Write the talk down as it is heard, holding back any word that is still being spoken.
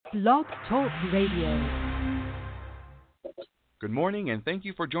Blog Talk Radio. Good morning, and thank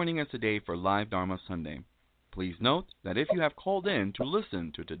you for joining us today for Live Dharma Sunday. Please note that if you have called in to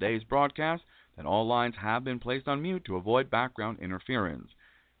listen to today's broadcast, that all lines have been placed on mute to avoid background interference.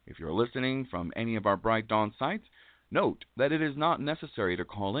 If you're listening from any of our Bright Dawn sites, note that it is not necessary to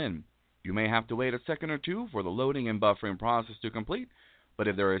call in. You may have to wait a second or two for the loading and buffering process to complete, but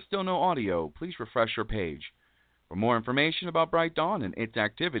if there is still no audio, please refresh your page. For more information about Bright Dawn and its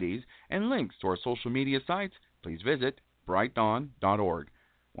activities and links to our social media sites, please visit brightdawn.org.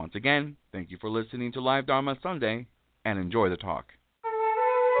 Once again, thank you for listening to Live Dharma Sunday, and enjoy the talk.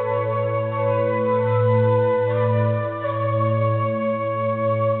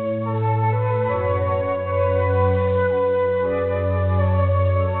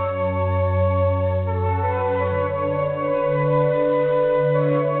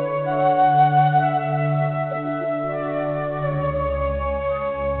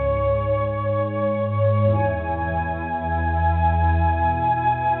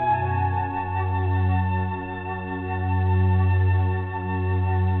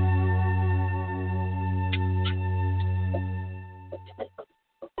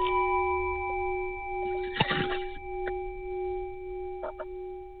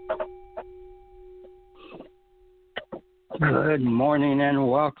 Good morning and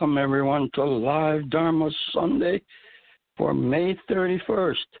welcome everyone to Live Dharma Sunday for May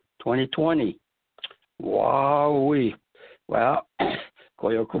 31st, 2020. Wowee. Well,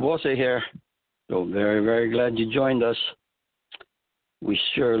 Koyo here. So very, very glad you joined us. We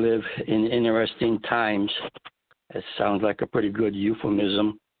sure live in interesting times. It sounds like a pretty good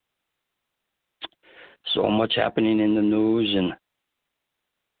euphemism. So much happening in the news, and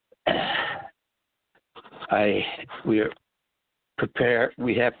we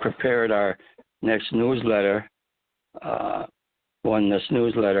have prepared our next newsletter, this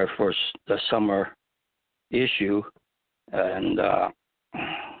newsletter for the summer issue, and I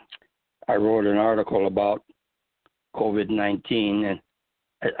wrote an article about COVID-19, and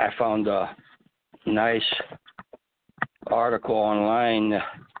I found a nice article online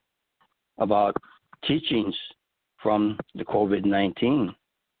about teachings from the COVID-19,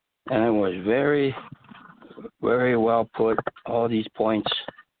 and it was very, very well put, all these points.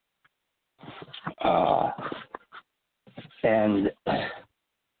 I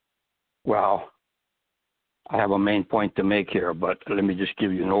have a main point to make here, but let me just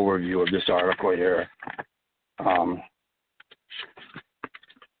give you an overview of this article here.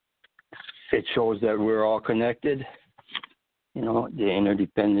 It shows that we're all connected, the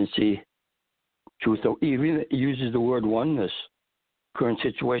interdependency, truth. Even it uses the word oneness. Current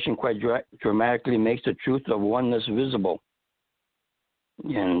situation quite dramatically makes the truth of oneness visible.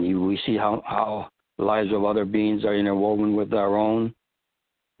 And we see how the lives of other beings are interwoven with our own,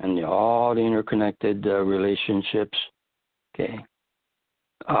 and all the interconnected relationships. Okay.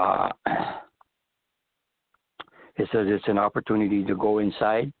 It says it's an opportunity to go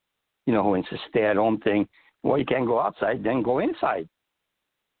inside. When it's a stay-at-home thing, well, you can't go outside, then go inside.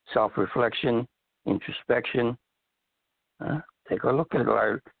 Self-reflection, introspection. Take a look at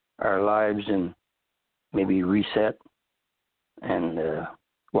our lives and maybe reset. And it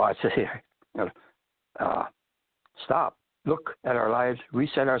says here, stop, look at our lives,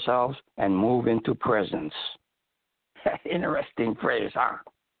 reset ourselves, and move into presence. Interesting phrase, huh?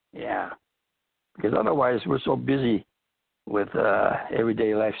 Yeah. Because otherwise we're so busy with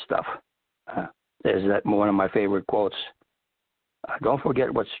everyday life stuff. There's that one of my favorite quotes. Don't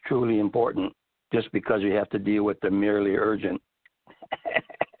forget what's truly important just because you have to deal with the merely urgent.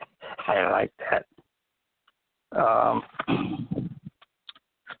 I like that.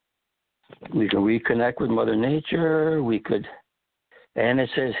 We can reconnect with Mother Nature. And it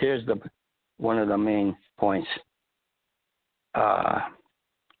says here's one of the main points.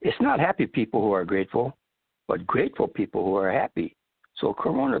 It's not happy people who are grateful, but grateful people who are happy. So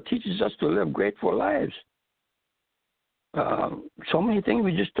Corona teaches us to live grateful lives. So many things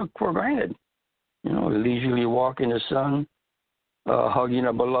we just took for granted. Leisurely walk in the sun, hugging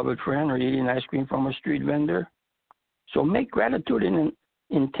a beloved friend, or eating ice cream from a street vendor. So make gratitude an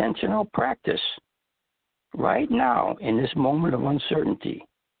intentional practice right now in this moment of uncertainty.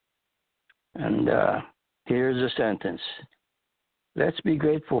 And here's a sentence. Let's be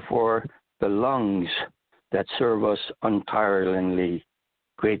grateful for the lungs that serve us untiringly.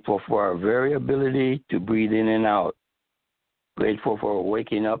 Grateful for our very ability to breathe in and out. Grateful for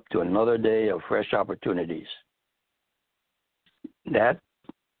waking up to another day of fresh opportunities. That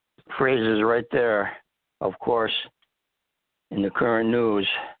phrase is right there, of course, in the current news.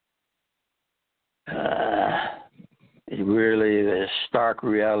 It's really the stark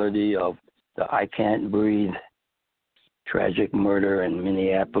reality of the I Can't Breathe tragic murder in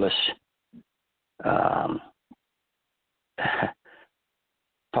Minneapolis.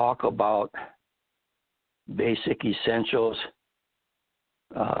 Talk about basic essentials,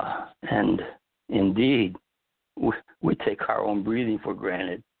 and indeed, we take our own breathing for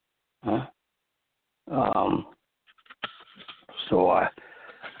granted. Huh?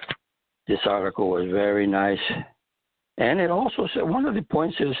 This article was very nice. And it also said one of the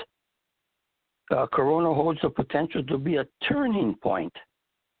points is Corona holds the potential to be a turning point.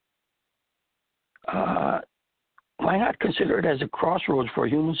 Why not consider it as a crossroads for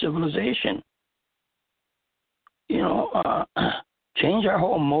human civilization? Change our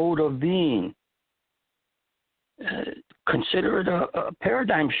whole mode of being. Consider it a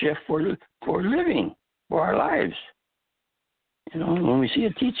paradigm shift for living, for our lives. When we see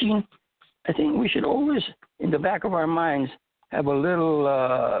a teaching, I think we should always, in the back of our minds, have a little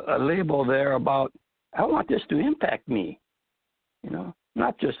a label there about, I want this to impact me.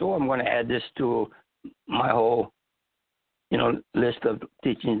 Not just, I'm going to add this to my whole, list of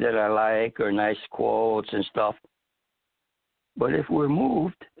teachings that I like or nice quotes and stuff. But if we're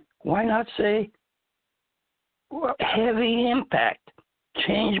moved, why not say, heavy impact,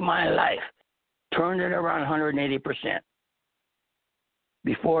 change my life, turn it around 180%.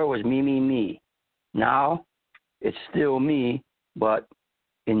 Before it was me. Now it's still me, but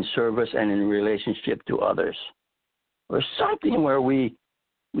in service and in relationship to others. Or something where we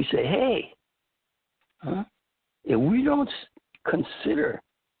say, hey, if we don't consider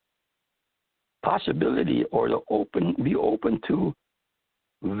possibility or be open to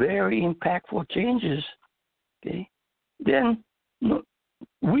very impactful changes, okay, then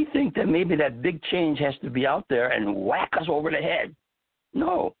we think that maybe that big change has to be out there and whack us over the head.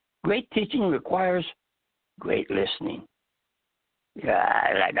 No, great teaching requires great listening.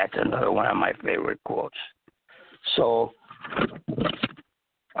 Yeah, that's another one of my favorite quotes. So,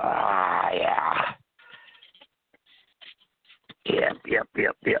 yeah. Yep.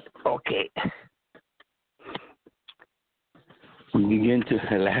 Okay. We begin to,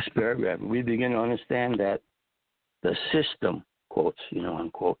 the last paragraph, we begin to understand that the system, quotes,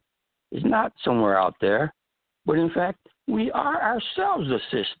 unquote, is not somewhere out there, but in fact, we are ourselves a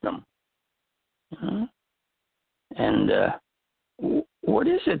system. And what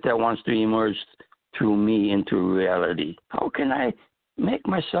is it that wants to emerge through me into reality? How can I make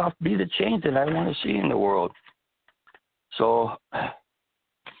myself be the change that I want to see in the world? So,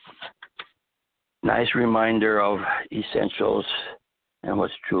 nice reminder of essentials and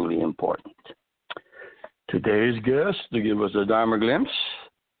what's truly important. Today's guest to give us a Dharma glimpse,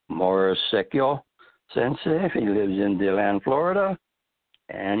 Morris Sekiyo Sensei. He lives in DeLand, Florida,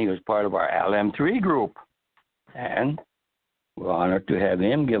 and he was part of our LM3 group. And we're honored to have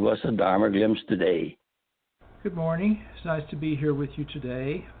him give us a Dharma glimpse today. Good morning. It's nice to be here with you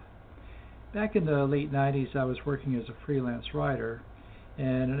today. Back in the late 90s, I was working as a freelance writer,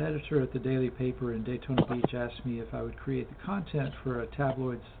 and an editor at the daily paper in Daytona Beach asked me if I would create the content for a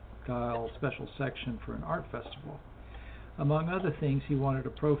tabloid-style special section for an art festival. Among other things, he wanted a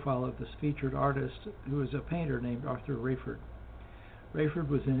profile of this featured artist, who was a painter named Arthur Rayford. Rayford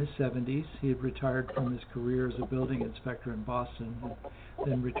was in his 70s. He had retired from his career as a building inspector in Boston, and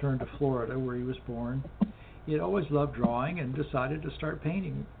then returned to Florida, where he was born. He had always loved drawing and decided to start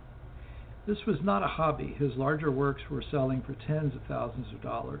painting. This was not a hobby. His larger works were selling for tens of thousands of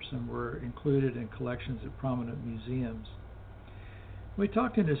dollars and were included in collections at prominent museums. We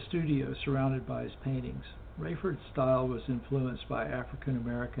talked in his studio surrounded by his paintings. Rayford's style was influenced by African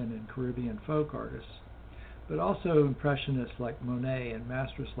American and Caribbean folk artists, but also impressionists like Monet and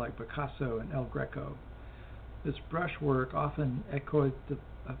masters like Picasso and El Greco. His brushwork often echoed the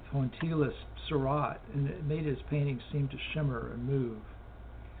pointillist Seurat, and it made his paintings seem to shimmer and move.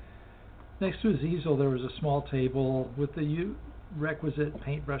 Next to his easel there was a small table with the requisite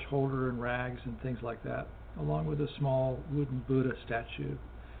paintbrush holder and rags and things like that, along with a small wooden Buddha statue.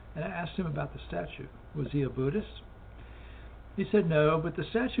 And I asked him about the statue. Was he a Buddhist? He said no, but the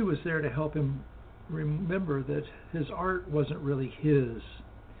statue was there to help him remember that his art wasn't really his.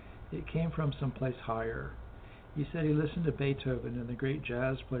 It came from someplace higher. He said he listened to Beethoven and the great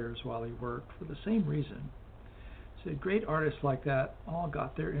jazz players while he worked for the same reason. He said great artists like that all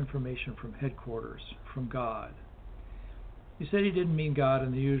got their information from headquarters, from God. He said he didn't mean God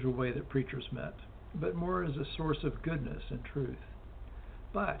in the usual way that preachers meant, but more as a source of goodness and truth.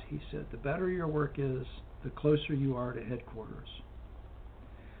 But, he said, the better your work is, the closer you are to headquarters.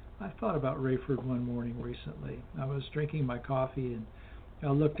 I thought about Rayford one morning recently. I was drinking my coffee and I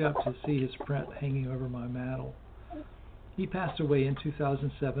looked up to see his print hanging over my mantel. He passed away in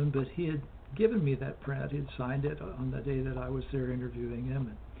 2007, but he had given me that print. He had signed it on the day that I was there interviewing him.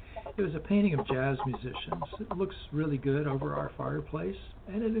 And it was a painting of jazz musicians. It looks really good over our fireplace,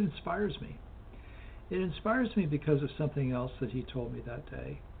 and it inspires me. It inspires me because of something else that he told me that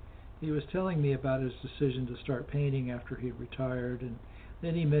day. He was telling me about his decision to start painting after he retired, and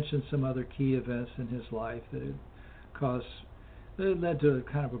then he mentioned some other key events in his life that led to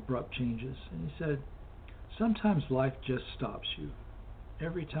kind of abrupt changes. And he said, sometimes life just stops you.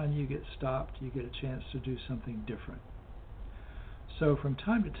 Every time you get stopped, you get a chance to do something different. So from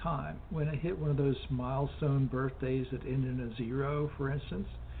time to time, when I hit one of those milestone birthdays that end in a 0, for instance,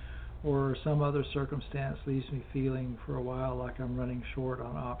 or some other circumstance leaves me feeling for a while like I'm running short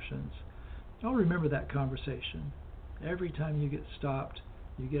on options, I'll remember that conversation. Every time you get stopped,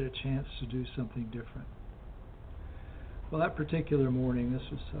 you get a chance to do something different. Well, that particular morning,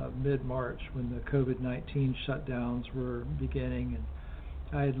 this was mid-March when the COVID-19 shutdowns were beginning, and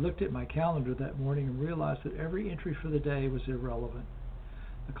I had looked at my calendar that morning and realized that every entry for the day was irrelevant.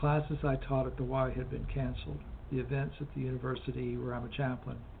 The classes I taught at the Y had been canceled. The events at the university where I'm a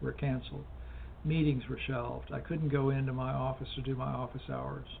chaplain were canceled. Meetings were shelved. I couldn't go into my office to do my office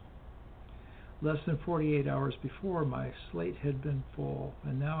hours. Less than 48 hours before, my slate had been full,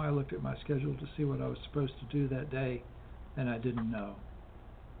 and now I looked at my schedule to see what I was supposed to do that day, and I didn't know.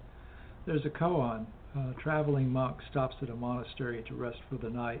 There's a koan. A traveling monk stops at a monastery to rest for the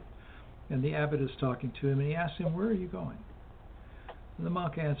night, and the abbot is talking to him, and he asks him, "Where are you going?" And the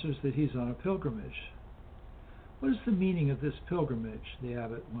monk answers that he's on a pilgrimage. What is the meaning of this pilgrimage? The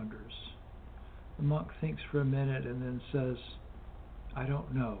abbot wonders. The monk thinks for a minute and then says, "I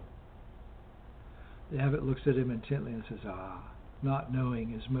don't know." The abbot looks at him intently and says, not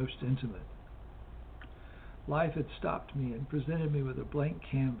knowing is most intimate. Life had stopped me and presented me with a blank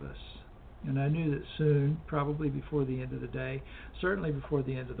canvas, and I knew that soon, probably before the end of the day, certainly before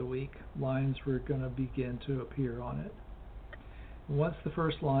the end of the week, lines were going to begin to appear on it. And once the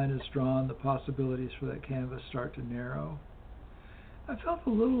first line is drawn, the possibilities for that canvas start to narrow. I felt a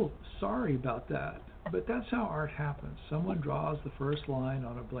little sorry about that, but that's how art happens. Someone draws the first line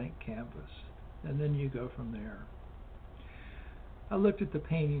on a blank canvas, and then you go from there. I looked at the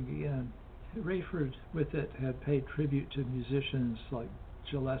painting again. Rayford, with it, had paid tribute to musicians like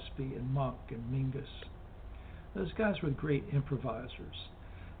Gillespie and Monk and Mingus. Those guys were great improvisers.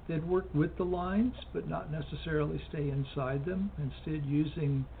 They'd work with the lines, but not necessarily stay inside them, instead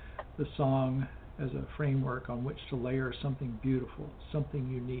using the song as a framework on which to layer something beautiful, something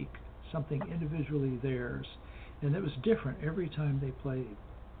unique, something individually theirs, and that was different every time they played.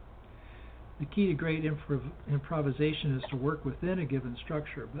 The key to great improvisation is to work within a given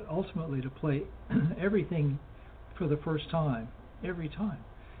structure, but ultimately to play everything for the first time, every time.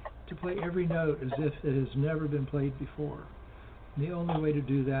 To play every note as if it has never been played before. And the only way to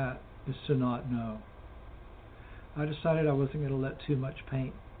do that is to not know. I decided I wasn't going to let too much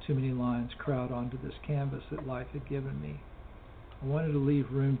paint, too many lines crowd onto this canvas that life had given me. I wanted to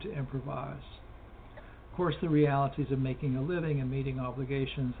leave room to improvise. Of course, the realities of making a living and meeting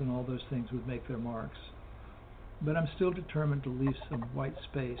obligations and all those things would make their marks. But I'm still determined to leave some white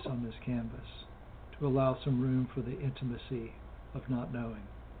space on this canvas, to allow some room for the intimacy of not knowing.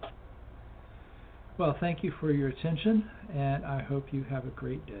 Well, thank you for your attention, and I hope you have a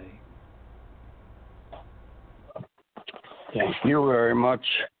great day. Thank you very much.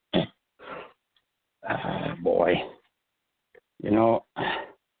 Boy,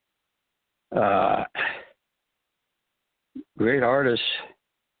 great artists,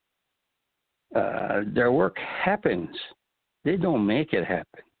 their work happens. They don't make it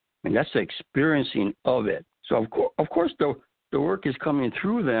happen. And that's the experiencing of it. So of course the work is coming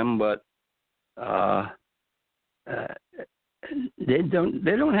through them, but they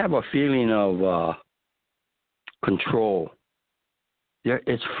don't have a feeling of control.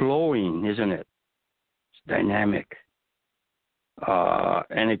 It's flowing, isn't it? It's dynamic.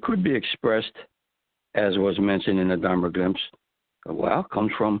 And it could be expressed, as was mentioned in the Dharma glimpse,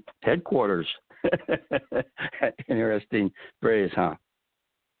 comes from headquarters. Interesting phrase, huh?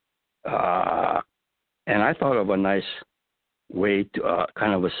 And I thought of a nice way to,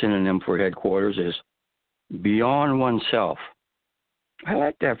 kind of a synonym for headquarters is beyond oneself. I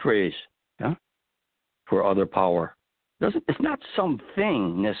like that phrase, yeah? For other power. It's not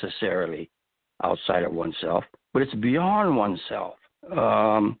something necessarily outside of oneself, but it's beyond oneself.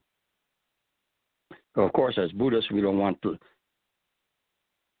 Of course, as Buddhists, we don't want to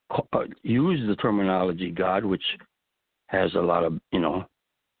use the terminology God, which has a lot of,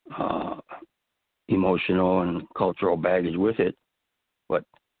 emotional and cultural baggage with it. But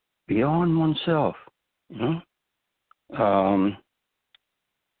beyond oneself, And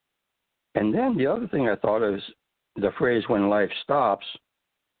then the other thing I thought is the phrase "when life stops."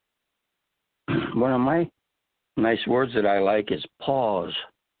 One of my nice words that I like is pause.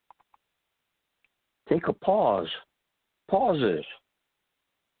 Take a pause. Pauses.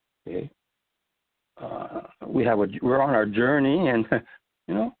 Okay. We're on our journey, and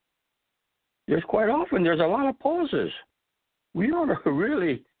there's quite often there's a lot of pauses. We ought to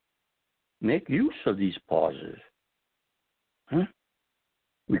really make use of these pauses. Huh?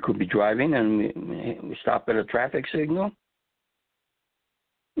 We could be driving and we stop at a traffic signal.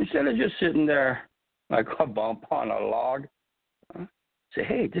 Instead of just sitting there like a bump on a log, say,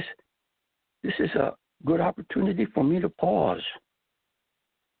 hey, this is a good opportunity for me to pause.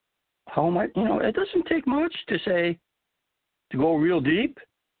 How am I, it doesn't take much to go real deep.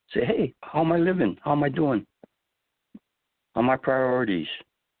 Say, hey, how am I living? How am I doing? How are my priorities?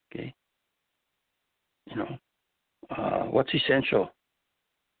 Okay. What's essential?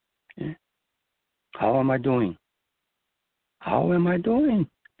 Okay. How am I doing? How am I doing?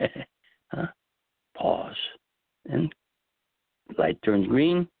 Pause. And light turns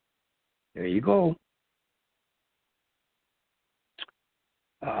green. There you go.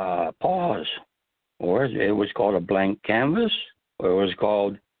 Pause. Or it was called a blank canvas, or it was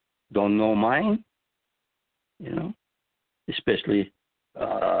called don't know mine. Especially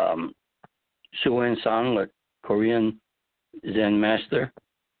Suan-san, a Korean Zen master,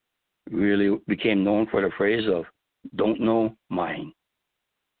 really became known for the phrase of don't know mine.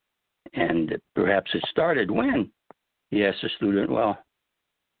 And perhaps it started when he asked the student, well,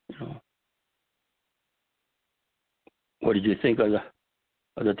 what did you think of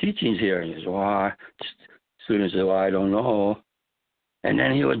the teachings here? And he said, students said, I don't know. And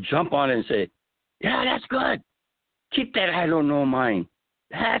then he would jump on it and say, yeah, that's good. Keep that I don't know mine.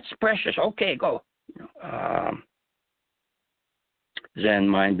 That's precious. Okay, go. Zen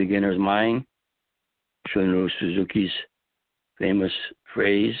Mind, Beginner's Mind, Shunryu Suzuki's famous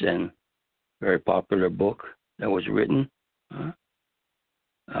phrase and very popular book that was written.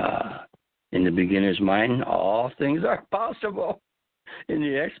 In the beginner's mind, all things are possible. In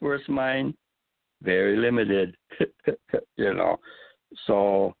the expert's mind, very limited.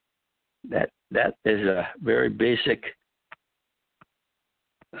 So that is a very basic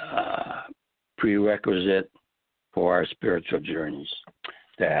prerequisite for our spiritual journeys.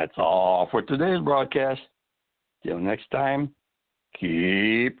 That's all for today's broadcast. Till next time,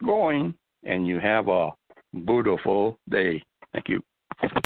 keep going, and you have a beautiful day. Thank you.